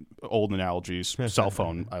 Old analogies, cell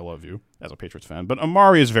phone, I love you, as a Patriots fan. But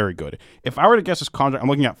Amari is very good. If I were to guess his contract, I'm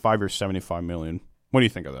looking at 5 years, $75 million. What do you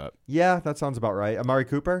think of that? Yeah, that sounds about right. Amari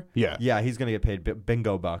Cooper? Yeah. Yeah, he's going to get paid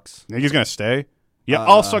bingo bucks. Think he's going to stay? Yeah,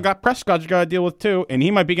 also got Prescott you got to deal with, too, and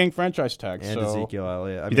he might be getting franchise tags. And Ezekiel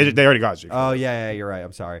Elliott. They already got Ezekiel. Oh, yeah, you're right.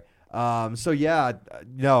 I'm sorry. You're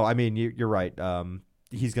right.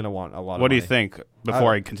 He's going to want a lot of money. What do you think,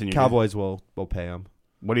 before I continue? Cowboys will pay him.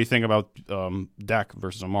 What do you think about Dak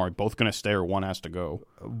versus Amari? Both going to stay or one has to go?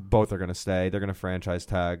 Both are going to stay. They're going to franchise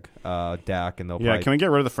tag Dak, and they'll probably... Can we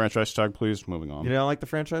get rid of the franchise tag, please? Moving on. You don't like the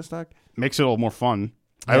franchise tag? Makes it a little more fun.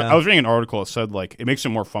 Yeah. I was reading an article that said, like, it makes it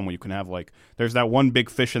more fun when you can have, like, there's that one big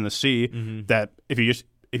fish in the sea that if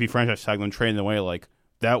you franchise tag them, trade them away, like,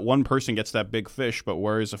 that one person gets that big fish, but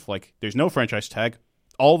whereas if, like, there's no franchise tag,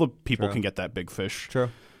 all the people can get that big fish.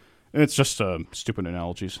 True. And it's just stupid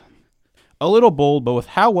analogies. A little bold, but with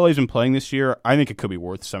how well he's been playing this year, I think it could be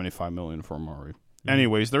worth $75 million for Amari.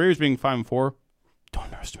 Anyways, the Raiders being 5-4, don't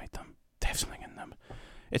underestimate them. They have something in them.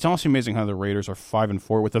 It's honestly amazing how the Raiders are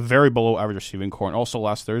 5-4 with a very below average receiving core. And also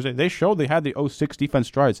last Thursday, they showed they had the 06 defense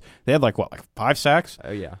strides. They had like 5 sacks?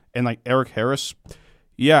 Oh, yeah. And like Eric Harris,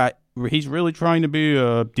 yeah, he's really trying to be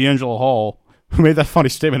D'Angelo Hall, who made that funny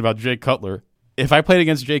statement about Jay Cutler. If I played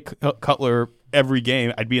against Jay Cutler every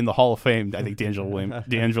game, I'd be in the Hall of Fame, I think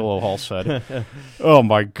D'Angelo Hall said. Oh,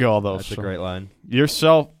 my God. That's a great line.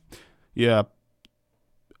 Yourself, yeah.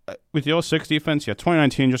 With the 06 defense,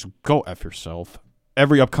 2019, just go F yourself.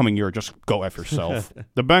 Every upcoming year, just go F yourself.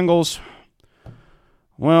 The Bengals,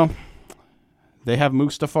 well, they have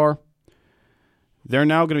Mustafar. They're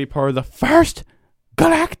now going to be part of the First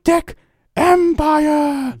Galactic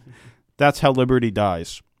Empire. That's how Liberty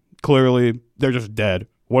dies. Clearly, they're just dead.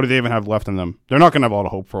 What do they even have left in them? They're not going to have a lot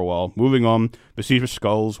of hope for a while. Moving on, Besieged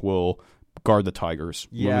Skulls will guard the Tigers.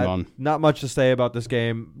 Yeah, moving on. Not much to say about this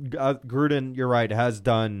game. Gruden, you're right, has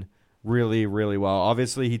done really, really well.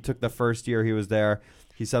 Obviously, he took the first year he was there.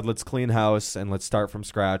 He said, let's clean house and let's start from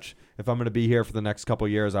scratch. If I'm going to be here for the next couple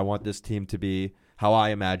of years, I want this team to be how I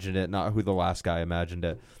imagined it, not who the last guy imagined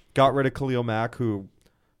it. Got rid of Khalil Mack, who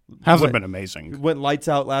hasn't been amazing. Went lights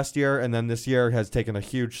out last year, and then this year has taken a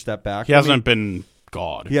huge step back. He hasn't been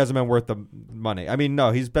God. He hasn't been worth the money. I mean,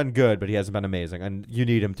 no, he's been good, but he hasn't been amazing, and you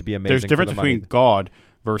need him to be amazing. There's difference between money. God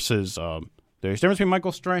versus there's difference between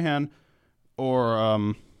Michael Strahan or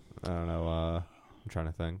I don't know. I'm trying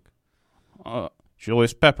to think.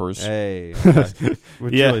 Julius Peppers. Hey,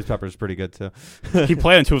 with Yeah. Julius Peppers, pretty good too. He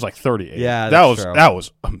played until he was like 38. Yeah, that that's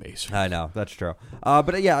was amazing. I know, that's true.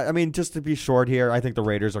 But yeah, I mean, just to be short here, I think the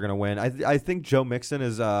Raiders are going to win. I think Joe Mixon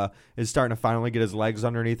is starting to finally get his legs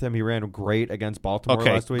underneath him. He ran great against Baltimore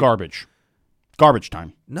last week. Garbage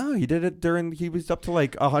time. No, he did it during. He was up to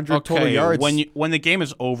like 100 total yards. When the game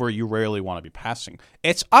is over, you rarely want to be passing.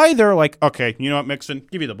 It's either like, okay, you know what, Mixon,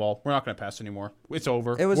 give you the ball. We're not going to pass anymore. It's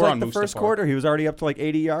over. It was We're like on the Mustafar. first quarter. He was already up to like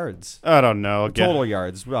 80 yards. I don't know. Total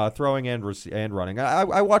yards, throwing and running.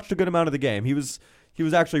 I watched a good amount of the game. He was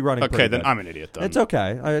actually running. Okay, then good. I'm an idiot. Then it's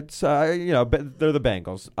okay. It's they're the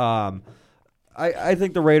Bengals. I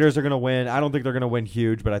think the Raiders are going to win. I don't think they're going to win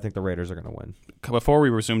huge, but I think the Raiders are going to win. Before we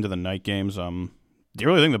resume to the night games, do you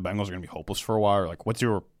really think the Bengals are going to be hopeless for a while? Or like, what's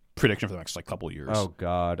your prediction for the next couple of years? Oh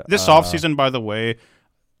God, this offseason, by the way,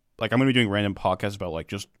 like I'm going to be doing random podcasts about like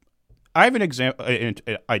just. I have an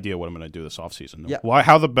idea what I'm going to do this offseason. Yeah.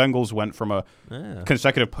 How the Bengals went from a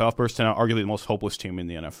consecutive playoff burst to now arguably the most hopeless team in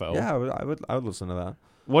the NFL. Yeah, I would listen to that.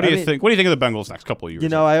 What do you think? What do you think of the Bengals next couple of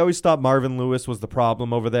years? I always thought Marvin Lewis was the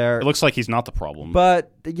problem over there. It looks like he's not the problem.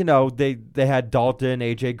 But they had Dalton,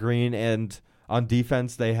 AJ Green, and on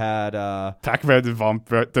defense they had that's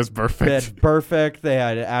perfect. They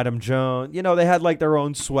had Adam Jones. They had like their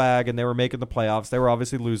own swag, and they were making the playoffs. They were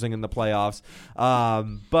obviously losing in the playoffs.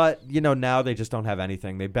 But now they just don't have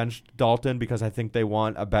anything. They benched Dalton because I think they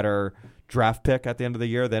want a better draft pick at the end of the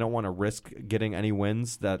year. They don't want to risk getting any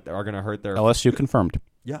wins that are going to hurt their LSU confirmed.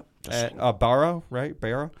 Yeah. Barrow, right?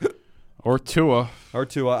 Barrow? Or Tua. I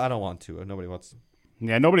don't want Tua. Nobody wants.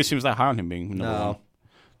 Yeah, nobody seems that high on him being number one.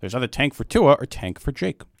 There's either tank for Tua or tank for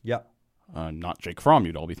Jake. Yep. Not Jake Fromm,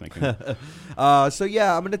 you'd all be thinking. So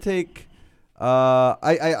yeah, I'm going to take.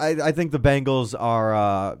 I think the Bengals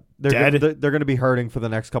are they're going to be hurting for the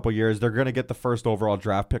next couple years. They're going to get the first overall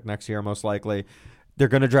draft pick next year, most likely. They're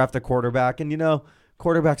going to draft a quarterback, and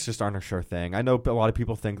quarterbacks just aren't a sure thing. I know a lot of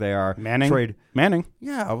people think they are. Manning.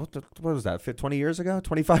 Yeah, what was that? 20 years ago?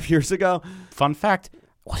 25 years ago? Fun fact: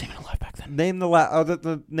 wasn't even alive back then. Name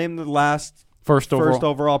the last. First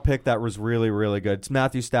overall pick that was really, really good. It's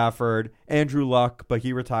Matthew Stafford, Andrew Luck, but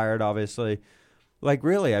he retired, obviously. Like,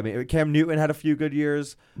 really, I mean, Cam Newton had a few good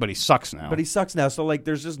years. But he sucks now. So, like,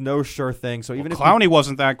 there's just no sure thing. So even if Clowney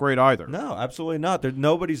wasn't that great either. No, absolutely not.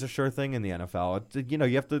 Nobody's a sure thing in the NFL.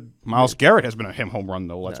 You have to... Myles Garrett has been a home run,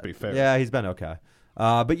 though, let's be fair. Yeah, he's been okay.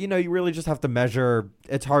 But, you really just have to measure.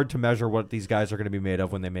 It's hard to measure what these guys are going to be made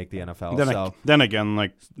of when they make the NFL. Then again,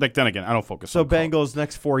 I don't focus on Bengals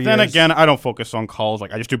next 4 years. Then again, I don't focus on calls.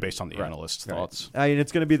 Like, I just do based on the analysts' thoughts. I mean,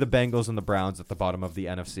 it's going to be the Bengals and the Browns at the bottom of the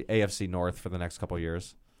AFC North for the next couple of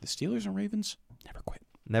years. The Steelers and Ravens,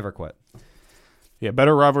 never quit. Yeah,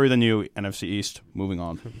 better rivalry than you, NFC East. Moving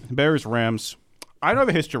on. Bears, Rams. I don't have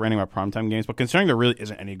a history of ranting about primetime games, but considering there really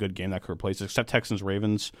isn't any good game that could replace it, except Texans,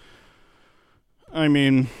 Ravens, I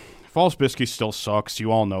mean, False Biscuit still sucks.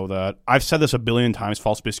 You all know that. I've said this a billion times.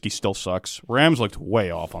 False Biscuit still sucks. Rams looked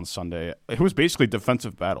way off on Sunday. It was basically a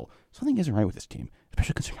defensive battle. Something isn't right with this team,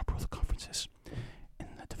 especially considering how brutal the conference is in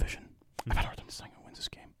the division. I've had a hard time deciding who wins this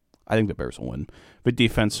game. I think the Bears will win. But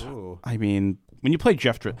defense, I mean, when you play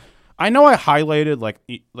Jeff Driskel, I know I highlighted like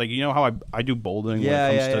you know how I do bolding. Yeah,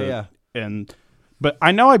 when it comes yeah. But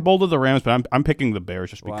I know I bolded the Rams, but I'm picking the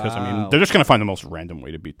Bears just because, I mean, Wow. they're just going to find the most random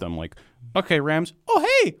way to beat them. Like, okay, Rams, oh,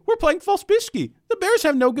 hey, we're playing false biscuit. The Bears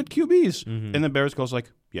have no good QBs. Mm-hmm. And the Bears goes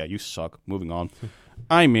like, yeah, you suck. Moving on.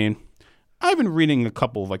 I mean, I've been reading a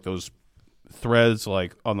couple of, like, those threads,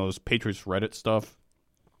 like, on those Patriots Reddit stuff.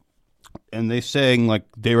 And they saying, like,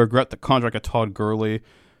 they regret the contract of Todd Gurley.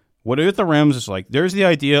 What it is with the Rams is, like, there's the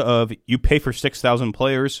idea of you pay for 6,000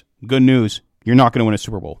 players. Good news. You're not going to win a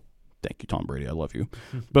Super Bowl. Thank you, Tom Brady. I love you.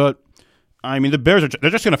 But, I mean, the Bears, they're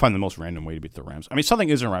just going to find the most random way to beat the Rams. I mean, something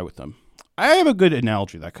isn't right with them. I have a good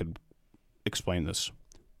analogy that could explain this.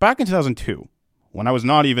 Back in 2002, when I was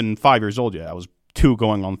not even 5 years old yet, I was 2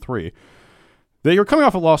 going on 3, they were coming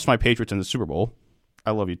off a loss to my Patriots in the Super Bowl. I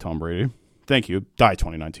love you, Tom Brady. Thank you. Die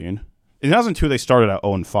 2019. In 2002, they started at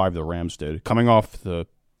 0-5, the Rams did, coming off the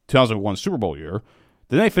 2001 Super Bowl year.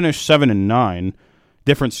 Then they finished 7-9.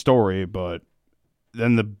 Different story, but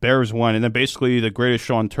then the Bears won, and then basically the greatest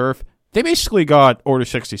show on turf. They basically got Order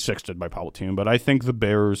 66 by Palpatine, but I think the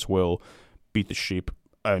Bears will beat the Sheep.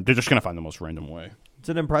 They're just going to find the most random way. It's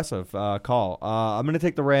an impressive call. I'm going to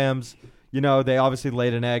take the Rams. You know, they obviously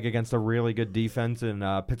laid an egg against a really good defense in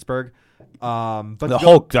Pittsburgh. But the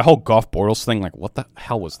whole Goff Bortles thing, like, what the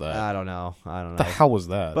hell was that? I don't know. What the hell was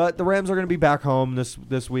that? But the Rams are going to be back home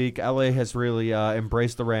this week. LA has really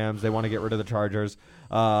embraced the Rams. They want to get rid of the Chargers.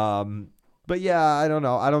 But yeah, I don't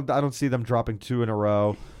know. I don't see them dropping 2 in a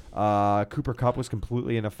row. Cooper Kupp was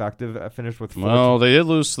completely ineffective. I finished with 14. Well, they did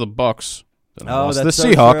lose to the Bucks. Then they lost to the that's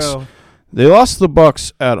so Seahawks. true. They lost to the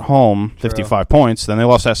Bucks at home, True. 55 points. Then they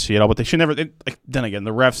lost at Seattle, but they should never. Then again,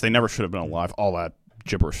 the refs, they never should have been alive. All that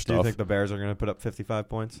gibberish Do you stuff. think the Bears are going to put up 55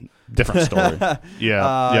 points? Different story.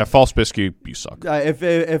 Yeah, false biscuit, you suck.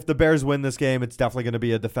 If the Bears win this game, it's definitely going to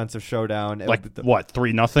be a defensive showdown. Like what?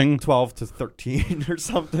 3-0. 12-13 or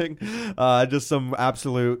something. Just some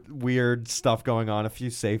absolute weird stuff going on. A few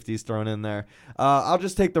safeties thrown in there. I'll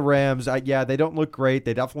just take the Rams. They don't look great.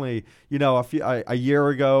 They definitely, a year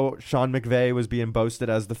ago, Sean McVay was being boasted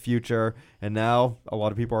as the future, and now a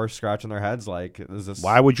lot of people are scratching their heads like, is this?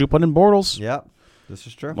 Why would you put in Bortles? Yeah, this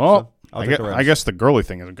is true. Well, So I'll take the Rams. I guess the Gurley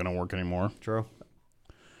thing isn't going to work anymore. True.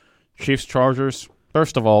 Chiefs, Chargers.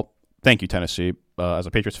 First of all, thank you, Tennessee. As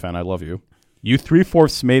a Patriots fan, I love you. You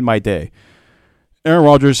 3/4 made my day. Aaron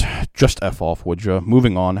Rodgers, just F off, would you?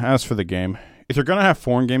 Moving on. As for the game, if you're going to have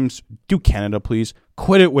foreign games, do Canada, please.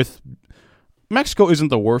 Quit it with... Mexico isn't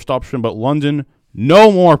the worst option, but London,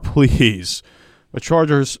 no more, please. The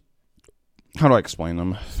Chargers, how do I explain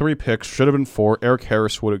them? 3 picks, should have been 4. Eric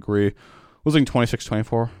Harris would agree. Losing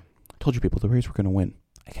 26-24. I told you people the Rays were going to win.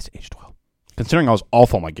 I guess age 12. Considering I was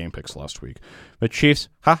awful on my game picks last week. The Chiefs,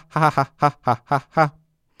 ha, ha, ha, ha, ha, ha, ha.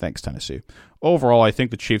 Thanks, Tennessee. Overall, I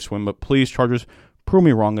think the Chiefs win, but please, Chargers, prove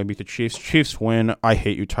me wrong. I beat the Chiefs. Chiefs win. I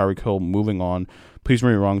hate you, Tyreek Hill. Moving on. Please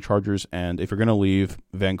prove me wrong, Chargers. And if you're going to leave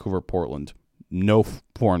Vancouver, Portland, no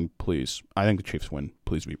foreign, please. I think the Chiefs win.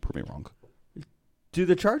 Please prove me wrong. Do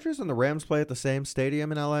the Chargers and the Rams play at the same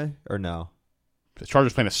stadium in LA or no? The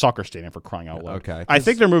Chargers playing a soccer stadium for crying out loud. Okay. I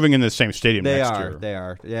think they're moving into the same stadium They next are. year. They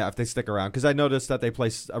are. Yeah, if they stick around. Because I noticed that they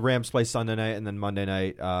play Rams play Sunday night and then Monday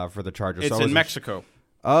night for the Chargers. It's So in Mexico.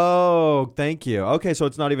 Oh, thank you. Okay, so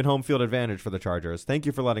it's not even home field advantage for the Chargers. Thank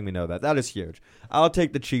you for letting me know that. That is huge. I'll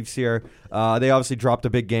take the Chiefs here. They obviously dropped a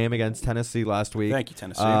big game against Tennessee last week. Thank you,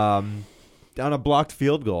 Tennessee. On a blocked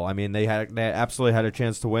field goal. I mean, they absolutely had a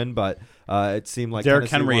chance to win, but it seemed like Derrick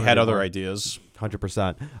Tennessee Henry wanted had it other more. ideas.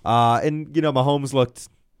 100%. And Mahomes looked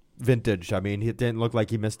vintage. I mean, it didn't look like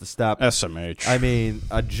he missed a step. SMH. I mean,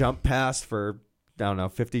 a jump pass for,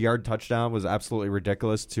 50-yard touchdown was absolutely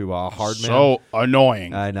ridiculous to Hardman. So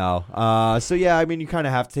annoying. I know. So, yeah, I mean, you kind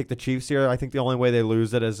of have to take the Chiefs here. I think the only way they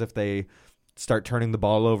lose it is if they start turning the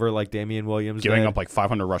ball over like Damian Williams Giving did. up like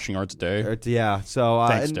 500 rushing yards a day. Yeah. So,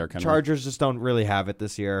 Thanks, and Derrick Henry. Chargers just don't really have it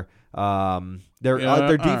this year.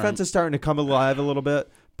 Their defense is starting to come alive a little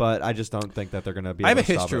bit, but I just don't think that they're going to be I have able a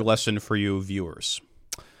to stop history it. lesson for you viewers.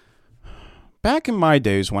 Back in my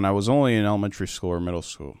days when I was only in elementary school or middle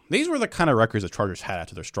school, these were the kind of records the Chargers had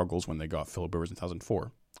after their struggles when they got Phillip Rivers in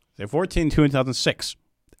 2004. They 14-2 in 2006.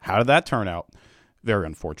 How did that turn out? Very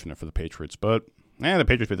unfortunate for the Patriots, but the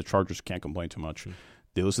Patriots beat the Chargers. Can't complain too much.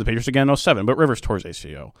 They lose to the Patriots again in 2007, but Rivers tore his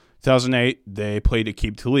ACL. 2008, they played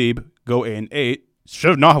Aqib Talib, go 8-8.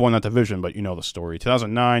 Should have not won that division, but you know the story.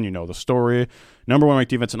 2009, you know the story. Number 1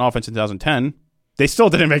 ranked defense and offense in 2010. They still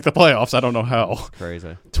didn't make the playoffs. I don't know how.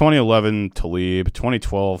 Crazy. 2011, Talib.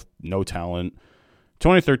 2012, no talent.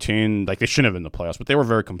 2013, they shouldn't have been in the playoffs, but they were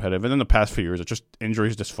very competitive. And then the past few years, it's just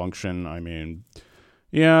injuries, dysfunction. I mean,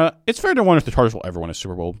 Yeah, it's fair to wonder if the Chargers will ever win a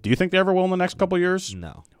Super Bowl. Do you think they ever will in the next couple of years?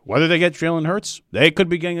 No. Whether they get Jalen Hurts, they could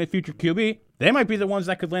be getting a future QB. They might be the ones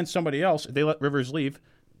that could land somebody else if they let Rivers leave.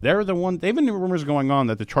 They're the one. They've been rumors going on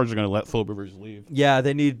that the Chargers are going to let Philip Rivers leave. Yeah,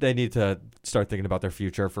 they need to start thinking about their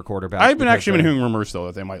future for quarterbacks. I've been hearing rumors though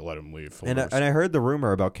that they might let him leave. And I heard the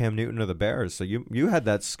rumor about Cam Newton to the Bears. So you had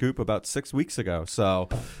that scoop about 6 weeks ago. So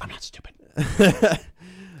I'm not stupid.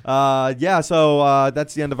 So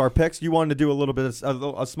that's the end of our picks. You wanted to do a little bit of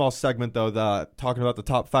a small segment though, talking about the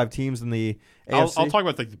top 5 teams in the AFC. I'll talk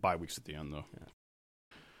about the bye weeks at the end though. Yeah.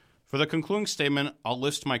 For the concluding statement, I'll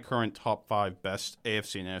list my current top 5 best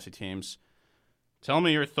AFC and NFC teams. Tell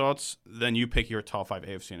me your thoughts, then you pick your top 5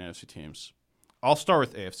 AFC and NFC teams. I'll start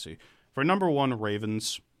with AFC. For number 1,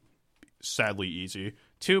 Ravens, sadly easy.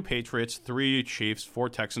 2, Patriots. 3, Chiefs. 4,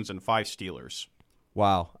 Texans. And 5, Steelers.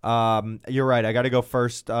 Wow. You're right. I got to go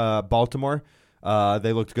first. Baltimore.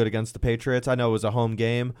 They looked good against the Patriots. I know it was a home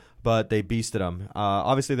game, but they beasted them.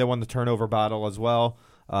 Obviously, they won the turnover battle as well.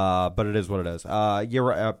 But it is what it is. You're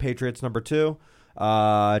right. Patriots number 2,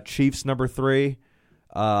 Chiefs number 3.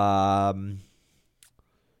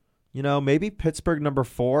 Maybe Pittsburgh number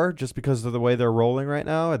 4, just because of the way they're rolling right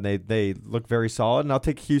now, and they look very solid. And I'll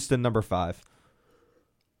take Houston number 5.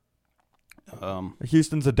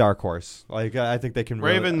 Houston's a dark horse. Like I think they can.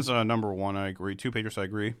 Ravens number 1. I agree. 2, Patriots. I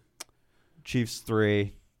agree. Chiefs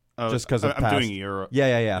 3. Just because of I'm past. doing Europe.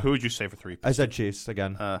 Yeah. Who would you say for 3? I said Chiefs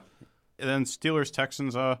again. And then Steelers,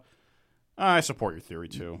 Texans. I support your theory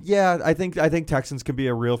too. Yeah, I think Texans could be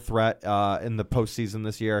a real threat in the postseason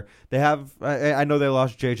this year. They have. I know they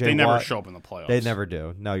lost JJ. They never Watt. show up in the playoffs. They never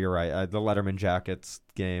do. No, you're right. The Letterman jackets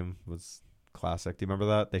game was classic. Do you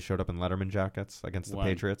remember that? They showed up in Letterman jackets against the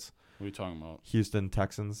Patriots. What are you talking about? Houston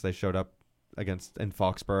Texans. They showed up in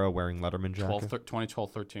Foxborough wearing Letterman jackets.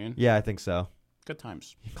 2012-13? Yeah, I think so. Good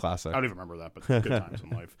times. Classic. I don't even remember that, but good times in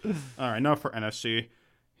life. All right, now for NFC.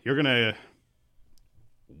 You're going to...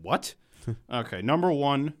 What? Okay, number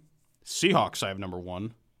 1, Seahawks I have number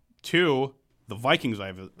 1. 2, the Vikings I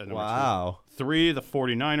have at number 2. Wow. 3, the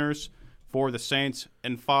 49ers. 4, the Saints.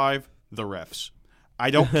 And 5, the refs. I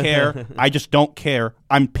don't care. I just don't care.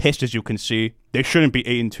 I'm pissed, as you can see. They shouldn't be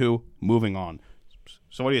 8-2. Moving on.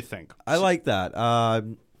 So what do you think? I like that.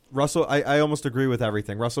 Russell, I almost agree with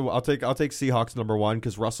everything. Russell, I'll take Seahawks number 1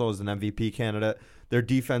 because Russell is an MVP candidate. Their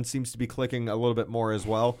defense seems to be clicking a little bit more as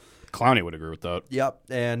well. Clowney would agree with that. Yep,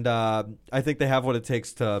 and I think they have what it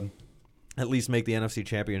takes to at least make the NFC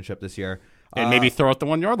Championship this year. And maybe throw out the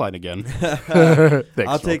 1-yard line again.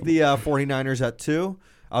 I'll take the 49ers at 2.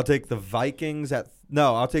 I'll take the Vikings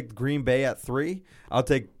I'll take Green Bay at 3. I'll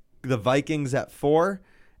take the Vikings at 4.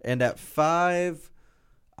 And at 5,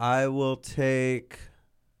 I will take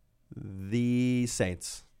the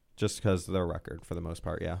Saints, just because of their record for the most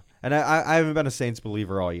part, yeah. And I haven't been a Saints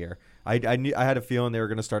believer all year. I had a feeling they were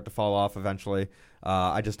going to start to fall off eventually.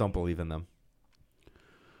 I just don't believe in them.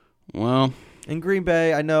 Well, in Green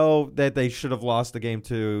Bay, I know that they should have lost the game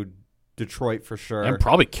to Detroit for sure. And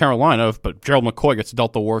probably Carolina, but Gerald McCoy gets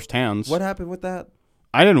dealt the worst hands. What happened with that?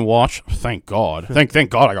 I didn't watch. Thank God. Thank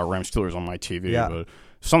God I got Rams Steelers on my TV. Yeah. But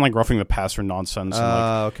something like roughing the passer nonsense.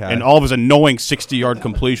 Okay. And all of his annoying 60-yard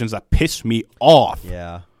completions that piss me off.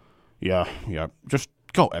 Yeah. Yeah. Just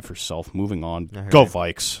go F yourself. Moving on. Go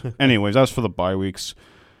Vikes. Anyways, as for the bye weeks.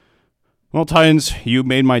 Well, Titans, you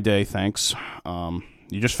made my day. Thanks.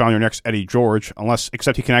 You just found your next Eddie George,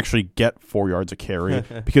 except he can actually get 4 yards a carry.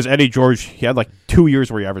 Because Eddie George, he had like 2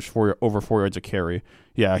 years where he averaged over 4 yards a carry.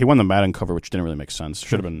 Yeah, he won the Madden cover, which didn't really make sense.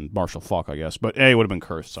 Should have been Marshall Faulk, I guess. But he would have been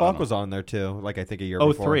cursed. Faulk was on there too, like I think a year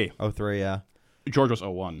 03. before. 03, yeah. George was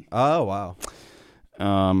 01. Oh, wow.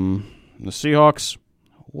 The Seahawks,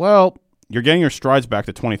 well, you're getting your strides back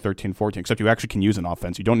to 2013-14, except you actually can use an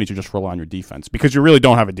offense. You don't need to just rely on your defense, because you really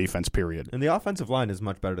don't have a defense, period. And the offensive line is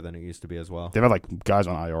much better than it used to be as well. They've had like guys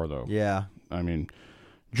on IR, though. Yeah. I mean,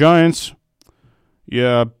 Giants,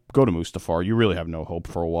 yeah, go to Mustafar. You really have no hope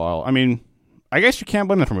for a while. I mean, I guess you can't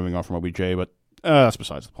blame them for moving on from OBJ, but that's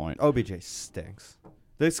besides the point. OBJ stinks.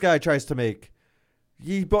 This guy tries to make...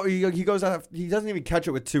 He goes out. He doesn't even catch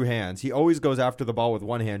it with 2 hands. He always goes after the ball with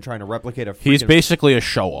 1 hand, trying to replicate a. He's basically a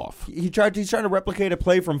show off. He's trying to replicate a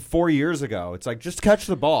play from 4 years ago. It's like, just catch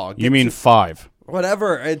the ball. You mean 5?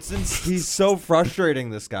 Whatever. He's so frustrating.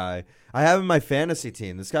 This guy. I have him in my fantasy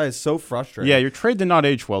team. This guy is so frustrating. Yeah, your trade did not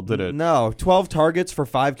age well, did it? No, 12 targets for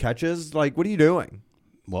 5 catches. Like, what are you doing?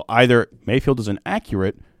 Well, either Mayfield is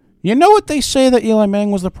inaccurate. You know what they say that Eli Manning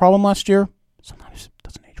was the problem last year? Sometimes it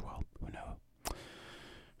doesn't age well. Who knows?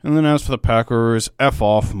 And then as for the Packers, F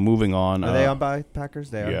off, moving on. Are they on bye, Packers?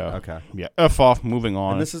 They are? Yeah. Okay. Yeah, F off, moving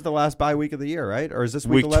on. And this is the last bye week of the year, right? Or is this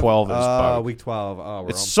week 12 is bye week. Week 12. Oh,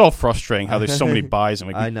 it's so frustrating how there's so many buys.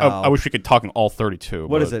 And I know. I wish we could talk in all 32.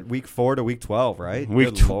 What is it? Week 4 to week 12, right?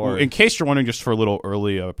 In case you're wondering, just for a little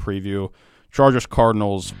early preview, Chargers,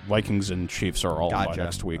 Cardinals, Vikings, and Chiefs are all on bye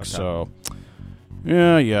next week. Okay. So,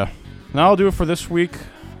 yeah. Now I'll do it for this week.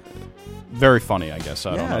 Very funny, I guess.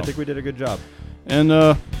 I don't know. I think we did a good job. And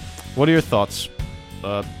what are your thoughts?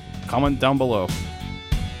 Comment down below.